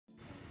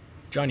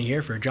Johnny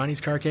here for Johnny's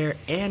Car Care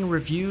and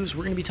Reviews.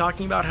 We're going to be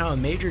talking about how a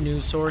major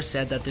news source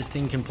said that this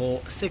thing can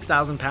pull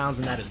 6,000 pounds,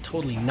 and that is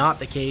totally not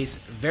the case.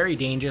 Very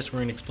dangerous. We're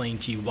going to explain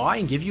to you why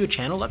and give you a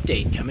channel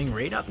update coming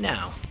right up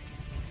now.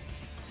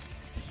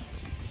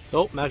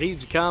 So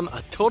Marie's become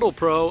a total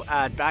pro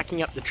at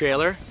backing up the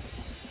trailer,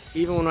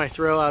 even when I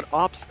throw out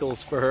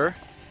obstacles for her,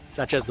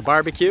 such as the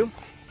barbecue.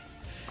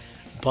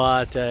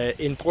 But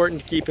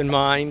important to keep in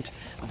mind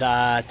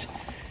that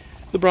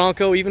the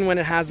Bronco, even when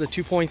it has the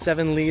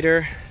 2.7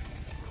 liter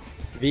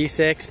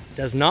V6,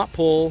 does not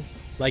pull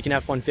like an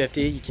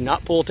F-150. You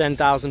cannot pull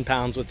 10,000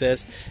 pounds with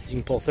this. You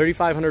can pull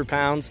 3,500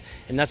 pounds,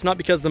 and that's not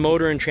because the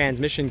motor and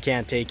transmission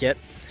can't take it.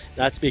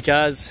 That's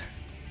because,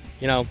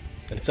 you know,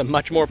 it's a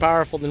much more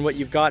powerful than what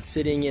you've got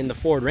sitting in the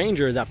Ford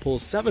Ranger that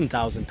pulls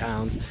 7,000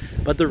 pounds.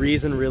 But the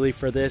reason really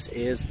for this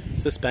is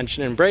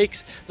suspension and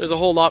brakes. There's a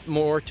whole lot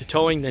more to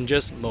towing than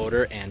just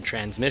motor and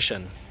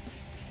transmission.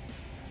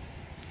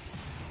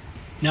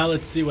 Now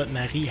let's see what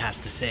Marie has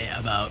to say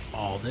about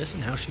all this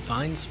and how she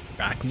finds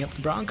backing up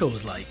the Bronco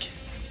is like.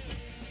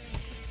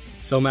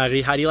 So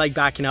Marie, how do you like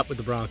backing up with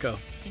the Bronco?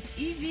 It's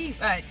easy,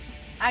 but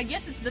I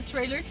guess it's the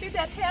trailer too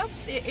that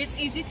helps. It's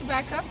easy to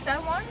back up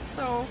that one.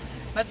 So,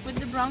 but with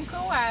the Bronco,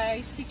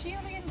 I see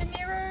clearly in the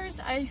mirrors,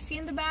 I see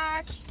in the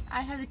back, I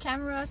have the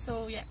camera,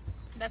 so yeah,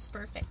 that's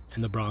perfect.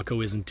 And the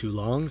Bronco isn't too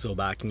long, so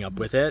backing up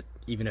with it,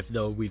 even if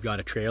though we've got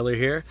a trailer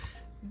here.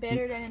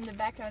 Better than in the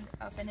back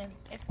of an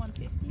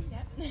F-150,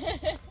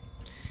 yeah.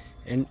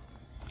 And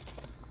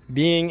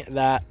being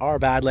that our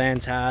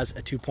Badlands has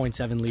a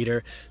 2.7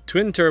 liter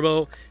twin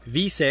turbo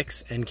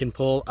V6 and can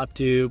pull up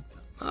to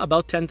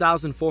about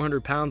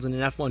 10,400 pounds in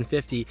an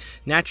F-150,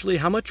 naturally,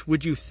 how much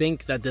would you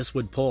think that this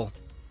would pull?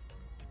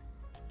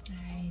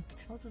 I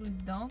totally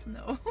don't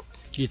know.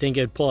 Do you think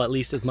it'd pull at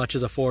least as much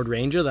as a Ford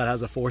Ranger that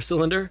has a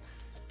 4-cylinder?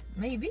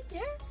 Maybe,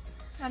 yes.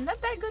 I'm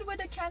not that good with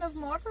the kind of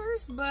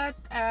motors, but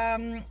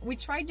we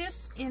tried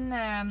this in,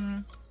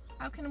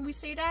 how can we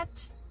say that?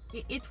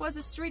 It was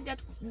a street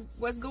that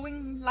was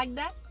going like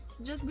that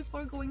just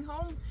before going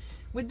home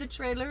with the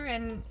trailer,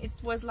 and it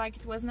was like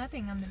it was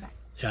nothing on the back.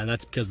 Yeah, and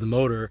that's because the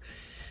motor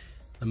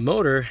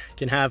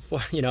can have,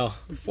 you know,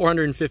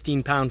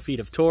 415 pound-feet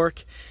of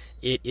torque.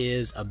 It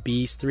is a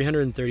beast,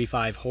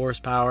 335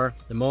 horsepower.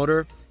 The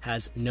motor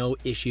has no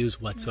issues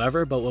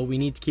whatsoever, but what we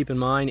need to keep in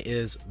mind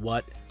is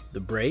what the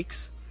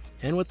brakes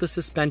and what the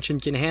suspension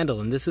can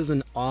handle. And this is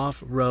an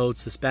off-road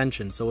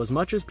suspension. So as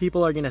much as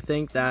people are gonna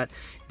think that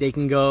they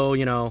can go,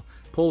 you know,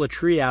 pull a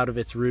tree out of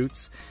its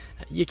roots,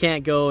 you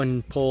can't go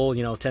and pull,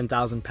 you know,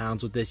 10,000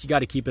 pounds with this. You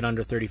gotta keep it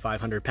under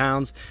 3,500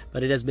 pounds,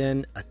 but it has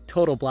been a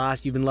total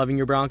blast. You've been loving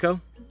your Bronco?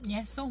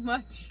 Yeah, so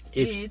much.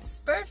 It's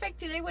perfect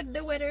today with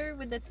the weather,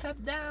 with the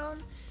top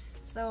down.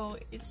 So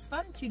it's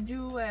fun to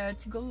do,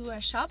 to go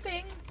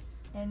shopping,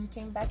 and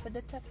came back with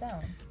the top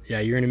down.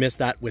 Yeah, you're gonna miss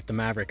that with the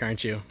Maverick,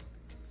 aren't you?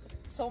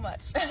 So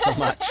much. So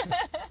much.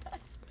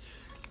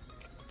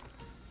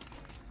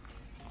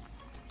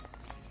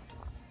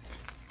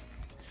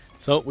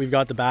 So we've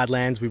got the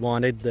Badlands. We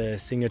wanted the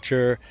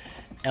signature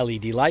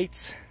LED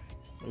lights.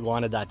 We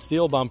wanted that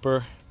steel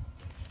bumper.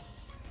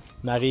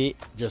 Marie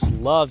just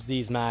loves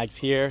these mags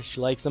here. She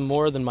likes them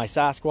more than my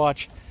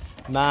Sasquatch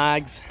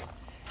mags.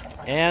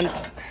 And,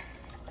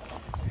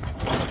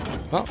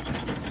 well,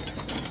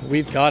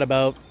 we've got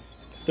about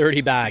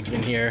 30 bags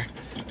in here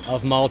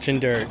of mulch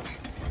and dirt.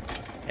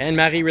 And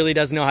Marie really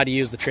does know how to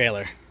use the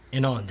trailer.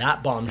 And on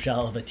that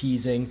bombshell of a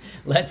teasing,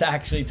 let's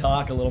actually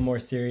talk a little more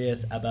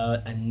serious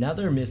about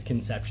another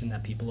misconception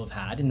that people have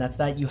had, and that's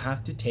that you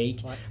have to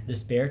take the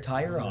spare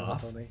tire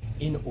off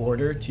in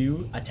order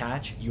to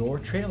attach your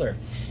trailer.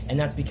 And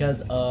that's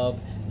because of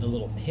the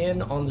little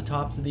pin on the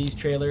tops of these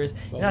trailers.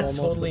 And that's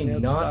totally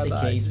not the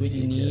case. What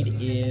you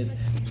need is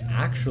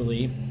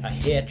actually a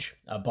hitch,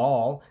 a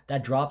ball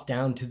that drops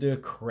down to the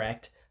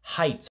correct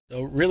height.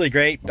 So really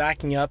great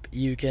backing up.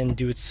 You can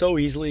do it so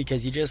easily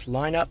because you just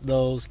line up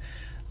those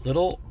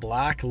little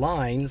black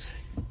lines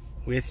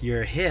with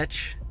your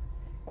hitch,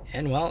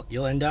 and well,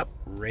 you'll end up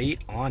right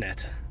on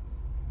it.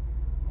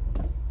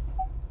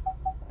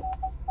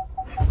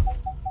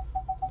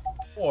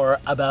 Or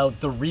about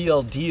the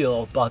real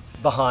deal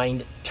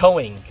behind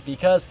towing,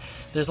 because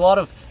there's a lot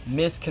of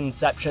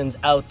misconceptions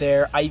out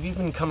there. I've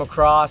even come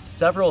across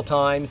several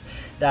times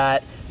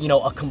that, you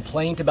know, a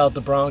complaint about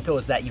the Bronco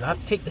is that you have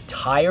to take the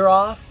tire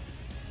off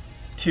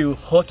to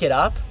hook it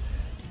up.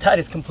 That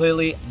is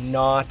completely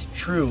not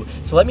true.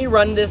 So let me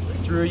run this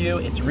through you.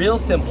 It's real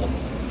simple.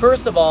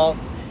 First of all,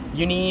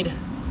 you need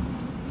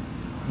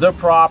the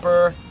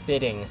proper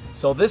fitting.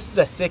 So this is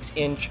a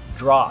 6-inch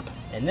drop,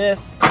 and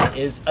this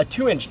is a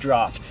 2-inch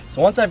drop.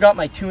 So once I've got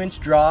my 2-inch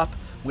drop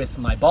with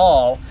my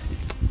ball,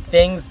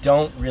 things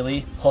don't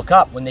really hook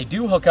up. When they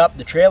do hook up,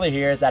 the trailer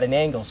here is at an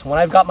angle. So when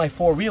I've got my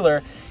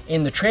 4-wheeler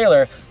in the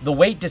trailer, the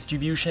weight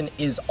distribution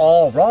is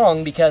all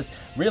wrong because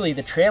really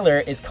the trailer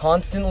is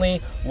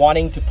constantly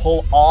wanting to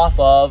pull off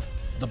of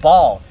the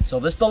ball. So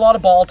this is a lot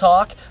of ball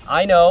talk,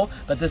 I know,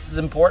 but this is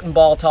important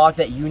ball talk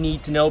that you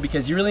need to know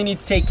because you really need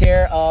to take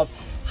care of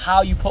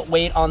how you put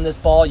weight on this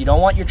ball. You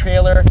don't want your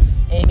trailer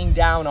aiming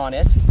down down on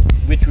it,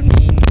 which would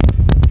mean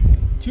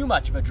too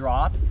much of a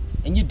drop,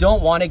 and you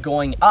don't want it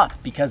going up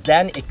because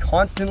then it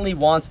constantly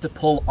wants to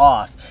pull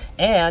off.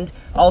 And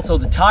also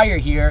the tire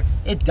here,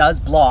 it does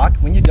block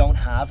when you don't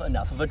have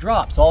enough of a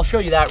drop. So I'll show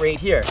you that right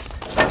here.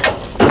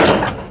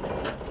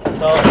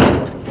 So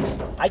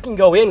I can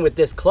go in with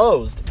this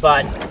closed,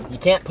 but you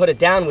can't put it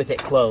down with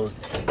it closed.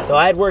 So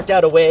I had worked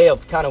out a way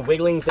of kind of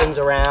wiggling things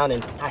around,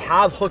 and I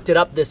have hooked it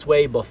up this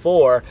way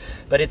before,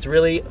 but it's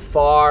really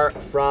far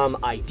from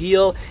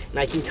ideal. And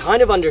I can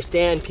kind of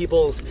understand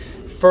people's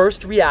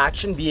first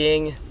reaction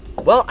being,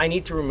 well, I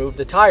need to remove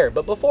the tire.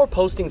 But before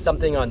posting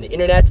something on the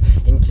internet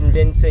and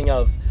convincing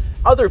of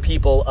other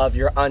people of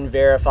your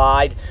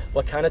unverified,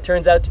 what kind of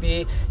turns out to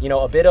be, you know,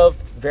 a bit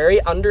of very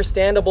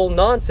understandable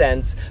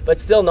nonsense, but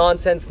still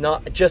nonsense,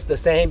 not just the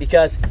same,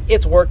 because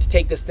it's work to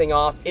take this thing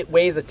off. It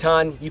weighs a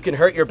ton. You can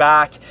hurt your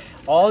back.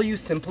 All you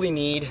simply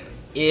need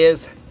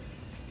is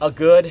a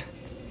good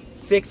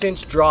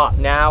 6-inch drop.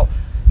 Now,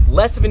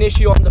 less of an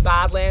issue on the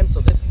Badlands. So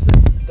this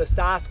is the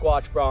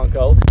Sasquatch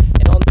Bronco,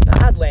 and on the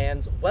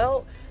Badlands,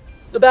 well,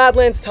 the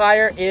Badlands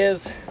tire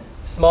is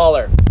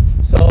smaller,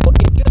 so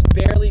it just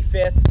barely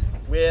fits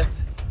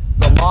with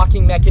the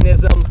locking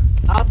mechanism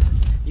up.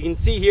 You can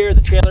see here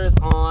the trailer is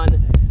on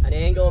an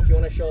angle, if you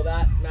want to show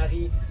that,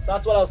 Marie. So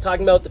that's what I was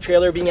talking about, the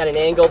trailer being at an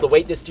angle, the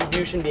weight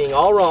distribution being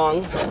all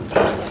wrong.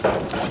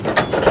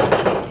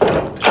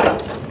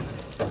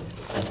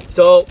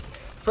 So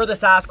for the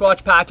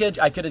Sasquatch package,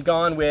 I could have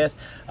gone with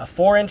a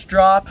 4-inch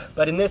drop,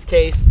 but in this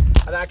case,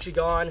 I've actually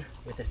gone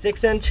with a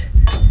 6-inch,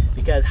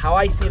 because how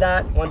I see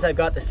that, once I've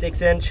got the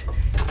 6-inch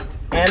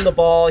and the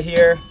ball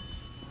here,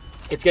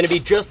 it's going to be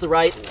just the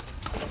right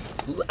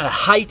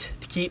height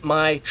to keep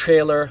my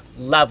trailer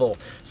level.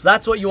 So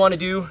that's what you want to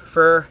do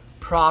for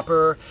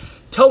proper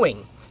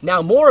towing.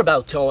 Now, more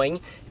about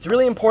towing, it's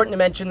really important to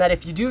mention that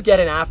if you do get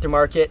an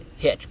aftermarket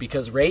hitch,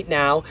 because right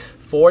now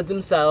Ford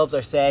themselves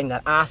are saying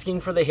that asking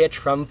for the hitch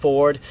from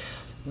Ford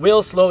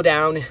will slow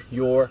down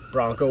your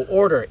Bronco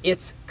order.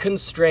 It's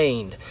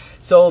constrained.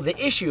 So the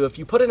issue, if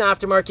you put an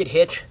aftermarket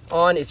hitch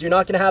on, is you're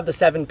not going to have the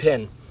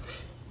 7-pin.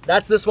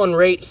 That's this one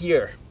right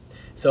here.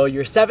 So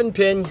your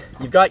 7-pin,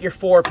 you've got your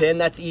 4-pin,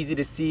 that's easy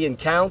to see and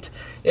count.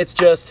 It's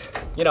just,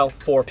 you know,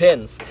 4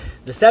 pins.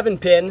 The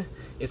 7-pin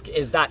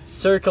is that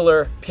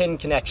circular pin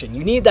connection.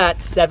 You need that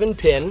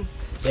 7-pin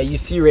that you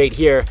see right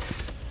here.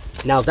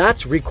 Now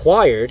that's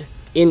required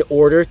in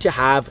order to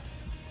have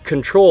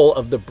control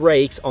of the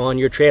brakes on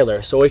your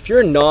trailer. So if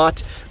you're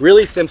not,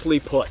 really simply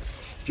put,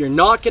 if you're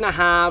not going to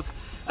have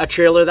a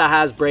trailer that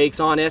has brakes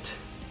on it,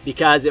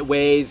 because it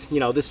weighs, you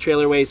know, this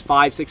trailer weighs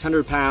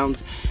 500-600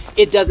 pounds,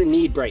 it doesn't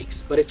need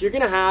brakes. But if you're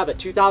gonna have a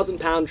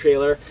 2,000-pound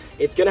trailer,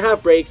 it's gonna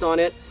have brakes on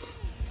it,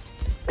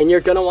 and you're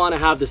gonna wanna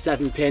have the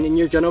 7-pin, and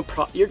you're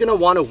gonna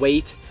wanna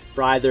wait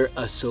for either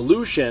a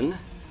solution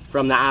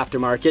from the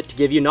aftermarket to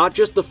give you not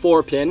just the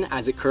 4-pin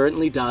as it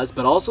currently does,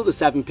 but also the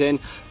 7-pin,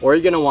 or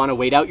you're gonna wanna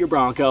wait out your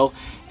Bronco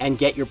and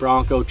get your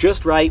Bronco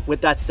just right with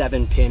that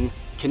 7-pin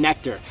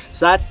connector.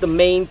 So that's the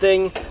main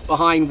thing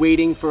behind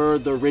waiting for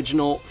the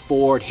original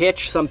Ford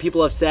hitch. Some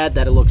people have said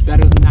that it looks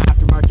better than the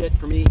aftermarket.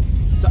 For me,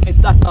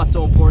 that's not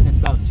so important. It's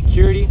about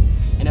security.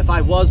 And if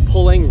I was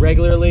pulling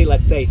regularly,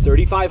 let's say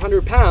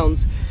 3,500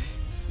 pounds,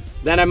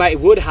 then I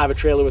would have a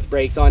trailer with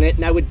brakes on it,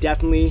 and I would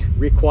definitely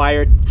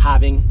require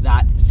having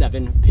that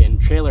 7-pin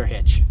trailer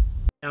hitch.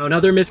 Now,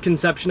 another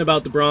misconception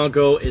about the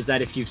Bronco is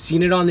that if you've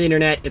seen it on the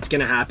internet, it's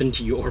gonna happen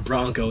to your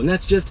Bronco, and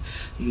that's just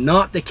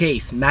not the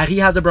case. Marie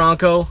has a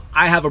Bronco,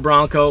 I have a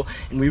Bronco,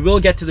 and we will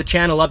get to the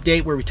channel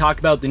update where we talk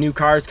about the new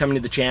cars coming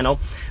to the channel.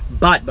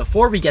 But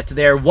before we get to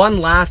there,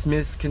 one last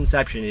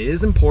misconception. It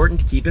is important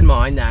to keep in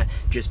mind that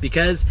just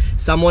because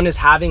someone is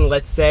having,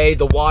 let's say,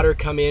 the water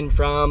come in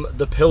from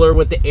the pillar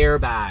with the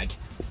airbag,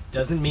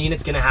 doesn't mean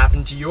it's gonna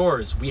happen to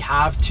yours. We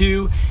have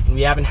two, and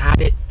we haven't had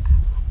it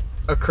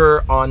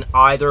occur on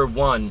either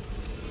one.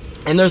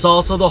 And there's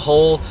also the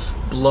whole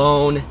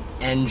blown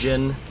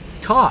engine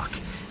talk.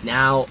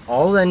 Now,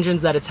 all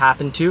engines that it's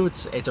happened to,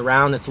 it's a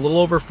little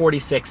over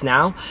 46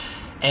 now,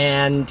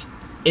 and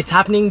it's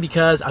happening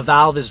because a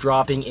valve is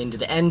dropping into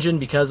the engine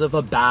because of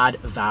a bad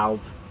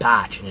valve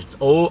batch, and it's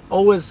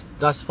always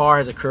thus far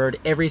has occurred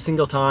every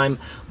single time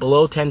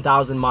below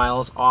 10,000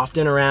 miles,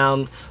 often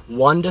around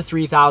 1,000 to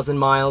 3,000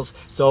 miles.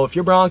 So if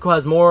your Bronco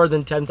has more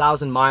than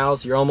 10,000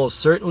 miles, you're almost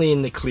certainly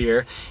in the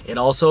clear. It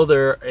also,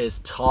 there is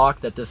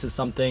talk that this is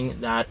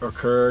something that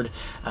occurred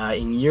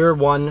in year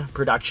 1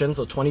 production,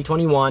 so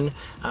 2021,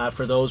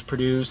 for those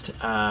produced.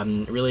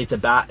 Really, it's a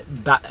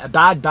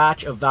bad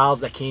batch of valves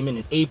that came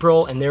in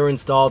April, and they were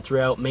installed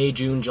throughout May,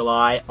 June,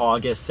 July,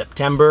 August,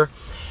 September,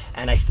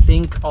 and I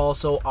think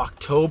also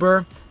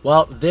October.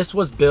 Well, this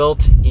was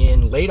built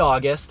in late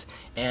August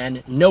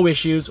and no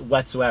issues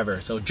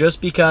whatsoever. So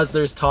just because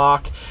there's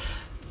talk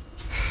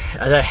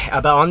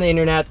about on the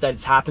internet that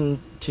it's happened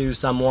to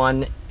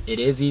someone, it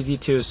is easy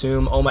to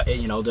assume, oh my,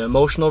 you know, the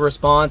emotional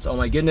response, oh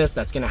my goodness,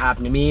 that's gonna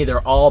happen to me.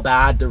 They're all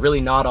bad. They're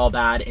really not all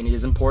bad. And it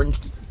is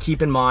important to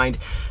keep in mind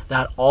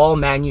that all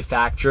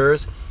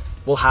manufacturers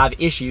will have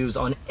issues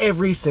on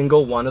every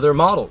single one of their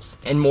models,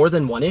 and more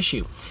than one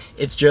issue.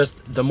 It's just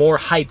the more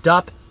hyped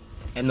up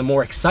and the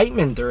more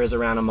excitement there is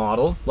around a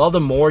model, well, the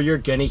more you're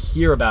gonna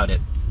hear about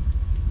it.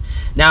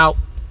 Now,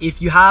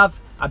 if you have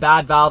a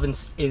bad valve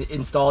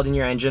installed in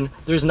your engine,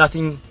 there's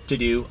nothing to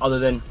do other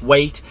than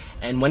wait,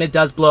 and when it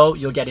does blow,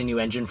 you'll get a new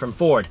engine from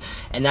Ford.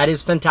 And that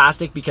is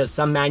fantastic because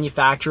some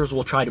manufacturers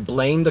will try to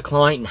blame the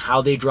client and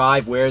how they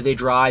drive, where they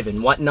drive,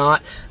 and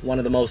whatnot. One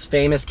of the most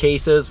famous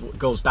cases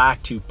goes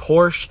back to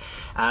Porsche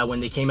when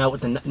they came out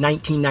with the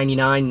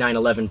 1999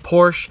 911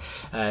 Porsche.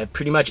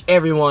 Pretty much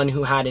everyone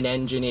who had an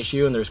engine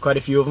issue, and there's quite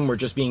a few of them, were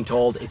just being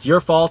told it's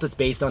your fault, it's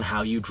based on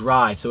how you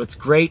drive. So it's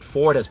great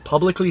Ford has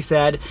publicly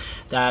said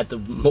that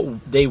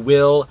they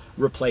will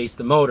replace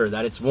the motor,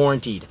 that it's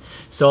warranted.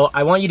 So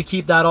I want you to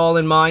keep that all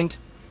in mind.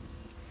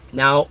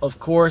 Now, of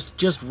course,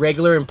 just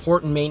regular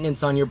important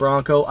maintenance on your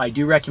Bronco. I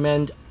do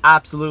recommend,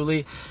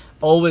 absolutely,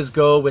 always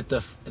go with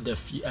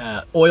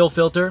the oil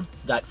filter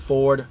that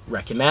Ford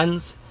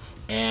recommends.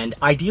 And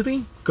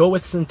ideally, go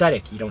with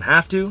synthetic. You don't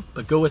have to,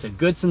 but go with a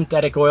good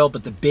synthetic oil.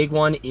 But the big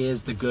one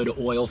is the good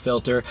oil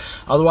filter.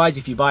 Otherwise,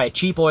 if you buy a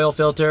cheap oil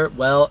filter,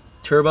 well,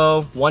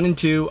 turbo 1 and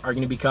 2 are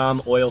going to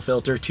become oil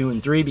filter 2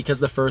 and 3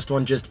 because the first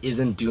one just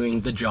isn't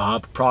doing the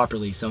job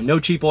properly. So no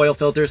cheap oil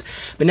filters.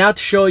 But now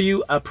to show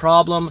you a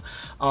problem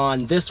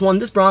on this one.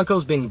 This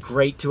Bronco's been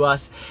great to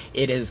us.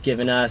 It has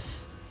given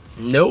us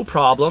no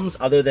problems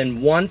other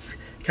than once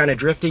kind of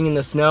drifting in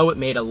the snow. It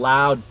made a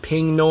loud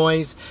ping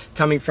noise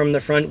coming from the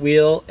front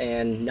wheel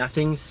and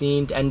nothing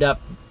seemed to end up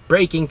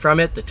breaking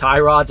from it. The tie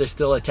rods are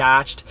still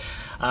attached.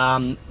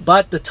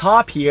 But the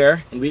top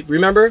here, and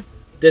remember,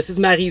 this is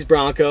Marie's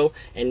Bronco,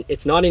 and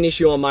it's not an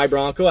issue on my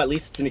Bronco. At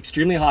least it's an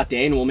extremely hot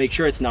day, and we'll make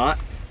sure it's not.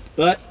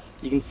 But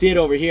you can see it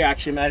over here.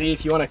 Actually, Marie,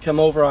 if you want to come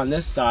over on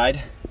this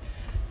side,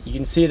 you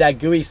can see that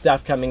gooey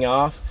stuff coming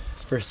off.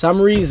 For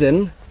some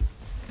reason,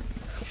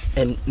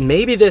 and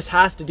maybe this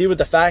has to do with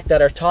the fact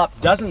that our top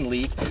doesn't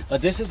leak,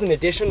 but this is an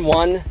Edition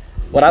 1,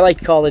 what I like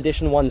to call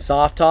Edition 1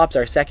 soft tops.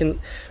 Our second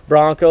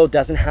Bronco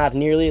doesn't have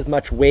nearly as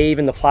much wave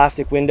in the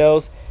plastic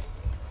windows,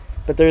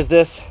 but there's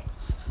this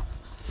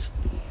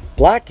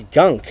black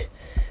gunk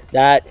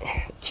that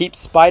keeps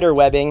spider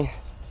webbing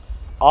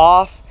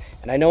off,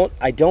 and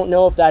I don't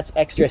know if that's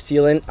extra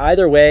sealant.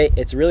 Either way,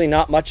 it's really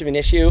not much of an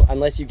issue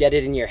unless you get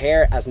it in your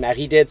hair, as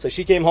Marie did. So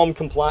she came home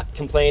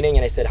complaining,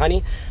 and I said,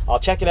 honey, I'll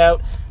check it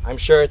out. I'm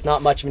sure it's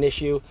not much of an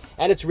issue,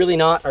 and it's really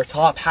not. Our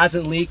top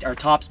hasn't leaked. Our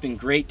top's been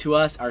great to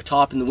us. Our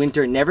top in the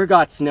winter never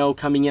got snow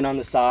coming in on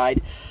the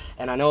side,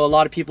 and I know a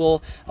lot of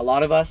people, a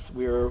lot of us,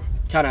 we were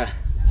kind of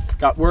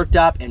got worked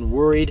up and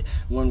worried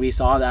when we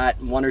saw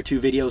that 1 or 2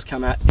 videos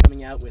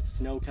coming out with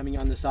snow coming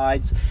on the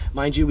sides.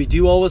 Mind you, we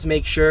do always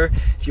make sure,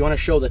 if you want to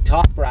show the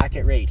top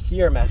bracket right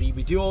here, Marie,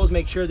 we do always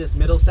make sure this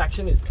middle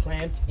section is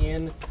clamped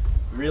in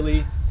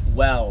really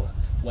well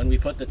when we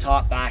put the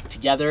top back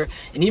together.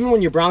 And even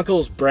when your Bronco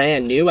is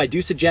brand new, I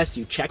do suggest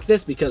you check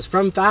this, because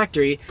from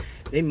factory,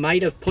 they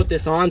might have put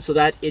this on so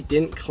that it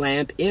didn't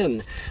clamp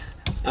in.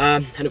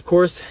 And of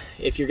course,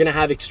 if you're going to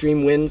have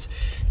extreme winds,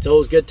 it's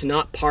always good to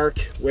not park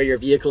where your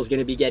vehicle is going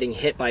to be getting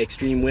hit by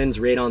extreme winds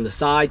right on the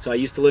side. So I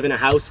used to live in a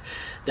house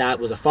that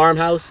was a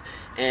farmhouse,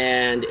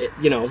 and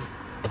you know,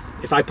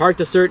 if I parked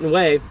a certain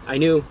way, I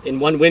knew in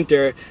one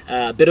winter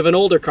a bit of an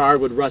older car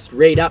would rust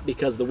right up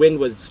because the wind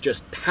was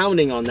just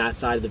pounding on that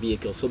side of the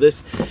vehicle. So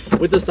this,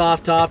 with the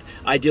soft top,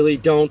 ideally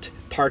don't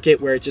park it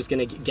where it's just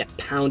going to get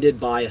pounded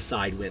by a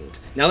side wind.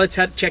 Now let's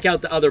check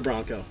out the other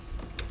Bronco.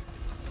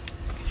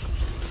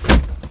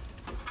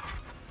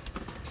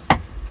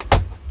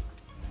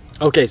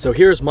 Okay, so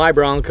here's my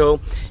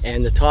Bronco,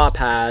 and the top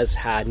has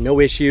had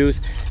no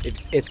issues.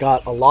 It's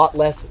got a lot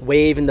less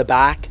wave in the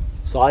back,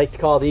 so I like to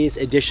call these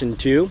Edition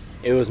 2.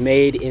 It was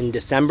made in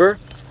December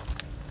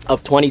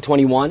of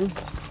 2021.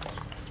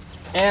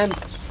 And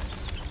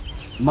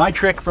my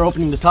trick for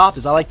opening the top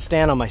is I like to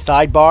stand on my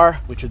sidebar,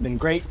 which has been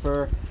great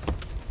for...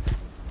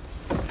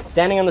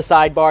 Standing on the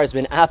sidebar has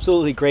been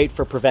absolutely great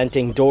for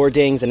preventing door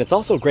dings, and it's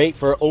also great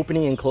for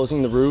opening and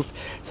closing the roof.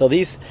 So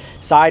these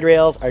side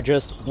rails are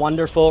just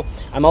wonderful.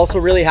 I'm also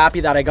really happy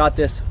that I got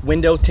this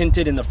window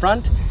tinted in the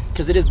front,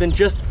 because it has been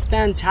just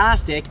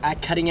fantastic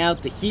at cutting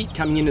out the heat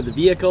coming into the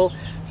vehicle,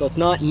 so it's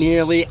not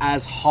nearly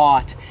as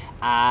hot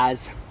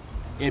as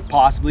it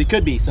possibly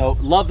could be. So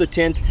love the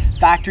tint.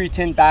 Factory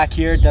tint back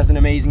here does an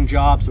amazing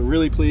job, so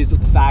really pleased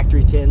with the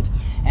factory tint.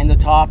 And the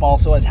top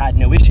also has had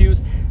no issues.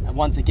 And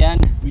once again,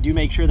 we do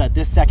make sure that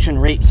this section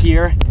right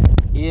here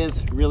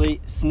is really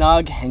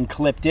snug and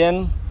clipped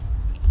in.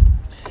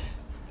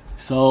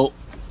 So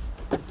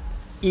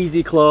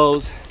easy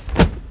close,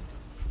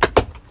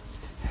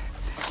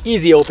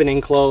 easy open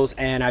and close,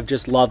 and I've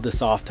just loved the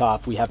soft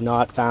top. We have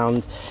not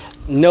found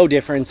no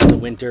difference in the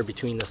winter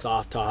between the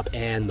soft top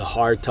and the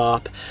hard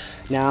top.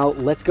 Now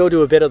let's go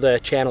to a bit of the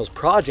channel's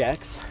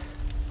projects.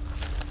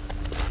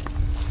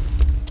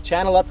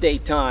 Channel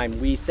update time.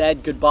 We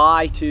said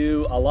goodbye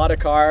to a lot of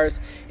cars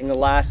in the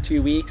last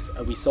 2 weeks.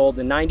 We sold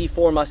the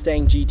 94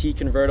 Mustang GT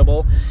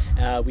convertible.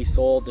 We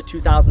sold the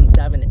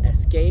 2007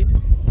 Escape,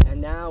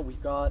 and now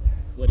we've got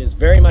what is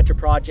very much a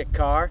project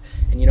car.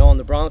 And you know, on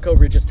the Bronco,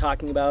 we're just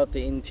talking about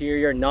the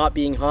interior not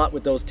being hot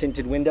with those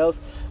tinted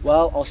windows.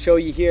 Well, I'll show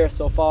you here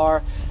so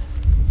far.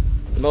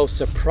 The most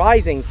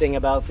surprising thing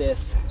about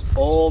this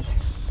old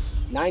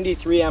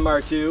 93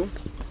 MR2,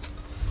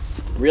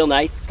 real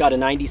nice. It's got a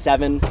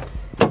 97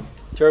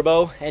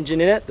 turbo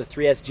engine in it, the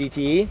 3S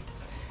GTE.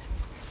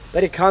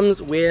 But it comes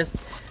with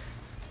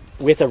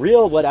a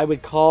real, what I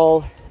would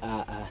call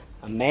a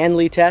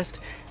manly test.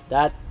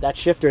 That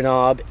shifter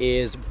knob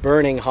is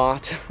burning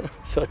hot.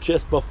 So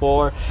just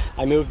before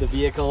I move the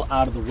vehicle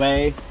out of the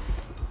way,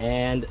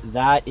 and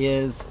that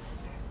is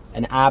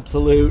an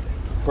absolute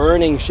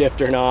burning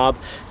shifter knob.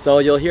 So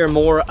you'll hear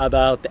more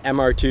about the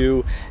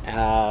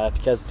MR2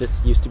 because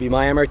this used to be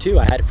my MR2.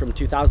 I had it from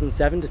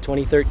 2007 to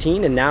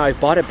 2013, and now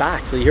I've bought it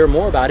back. So you hear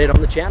more about it on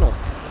the channel.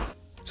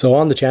 So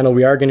on the channel,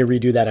 we are going to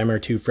redo that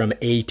MR2 from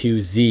A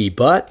to Z,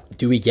 but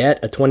do we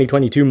get a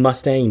 2022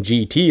 Mustang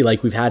GT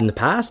like we've had in the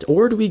past,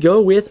 or do we go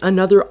with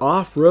another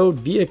off-road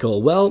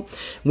vehicle? Well,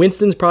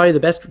 Winston's probably the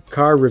best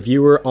car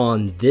reviewer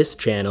on this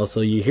channel,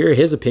 so you hear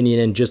his opinion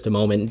in just a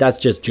moment. That's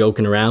just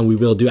joking around. We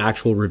will do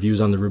actual reviews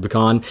on the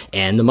Rubicon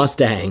and the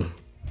Mustang.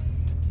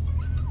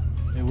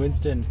 Hey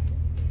Winston,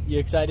 you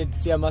excited to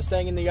see a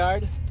Mustang in the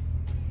yard?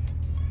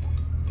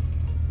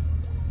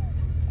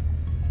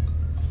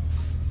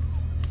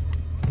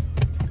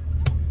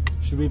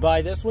 Should we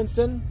buy this,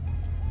 Winston?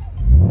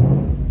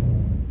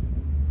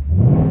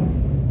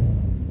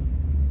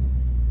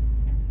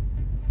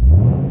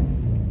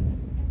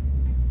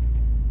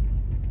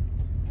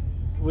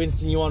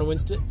 Winston, you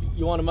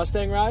want a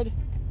Mustang ride?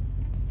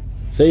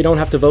 So you don't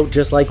have to vote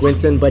just like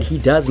Winston, but he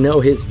does know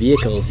his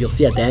vehicles. You'll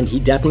see at the end, he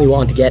definitely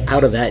wanted to get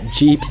out of that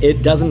Jeep.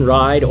 It doesn't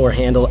ride or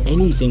handle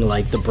anything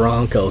like the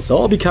Bronco. So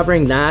I'll be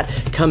covering that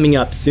coming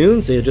up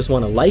soon. So you'll just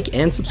want to like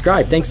and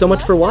subscribe. Thanks so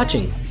much for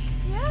watching.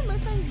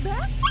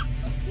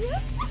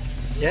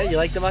 Yeah, you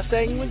like the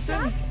Mustang,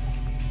 Winston?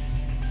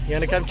 You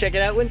want to come check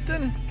it out,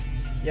 Winston?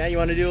 Yeah, you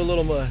want to do a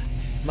little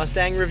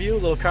Mustang review, a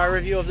little car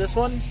review of this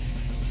one?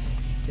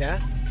 Yeah?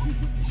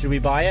 Should we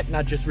buy it,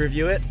 not just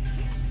review it?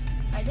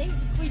 I think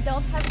we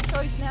don't have a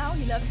choice now.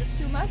 He loves it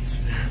too much.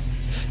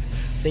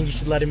 I think you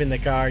should let him in the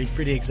car. He's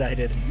pretty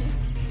excited.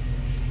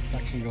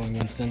 Traction going,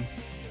 Winston.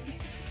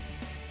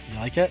 You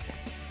like it?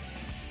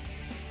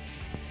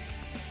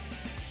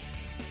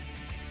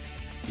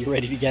 You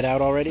ready to get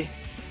out already?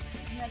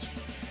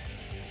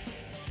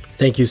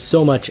 Thank you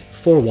so much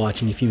for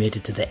watching. If you made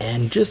it to the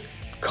end, just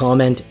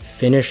comment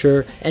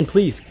finisher, and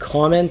please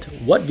comment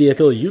what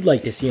vehicle you'd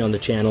like to see on the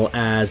channel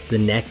as the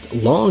next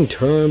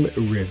long-term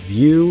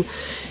review,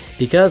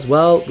 because,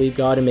 well, we've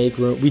got to make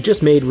room. We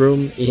just made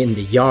room in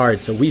the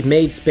yard, so we've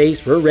made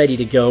space. We're ready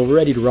to go. We're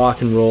ready to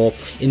rock and roll.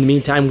 In the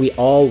meantime, we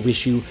all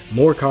wish you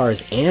more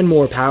cars and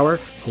more power.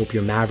 Hope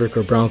your Maverick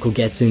or Bronco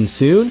gets in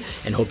soon,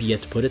 and hope you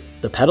get to put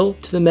the pedal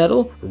to the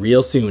metal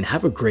real soon.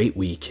 Have a great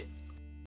week.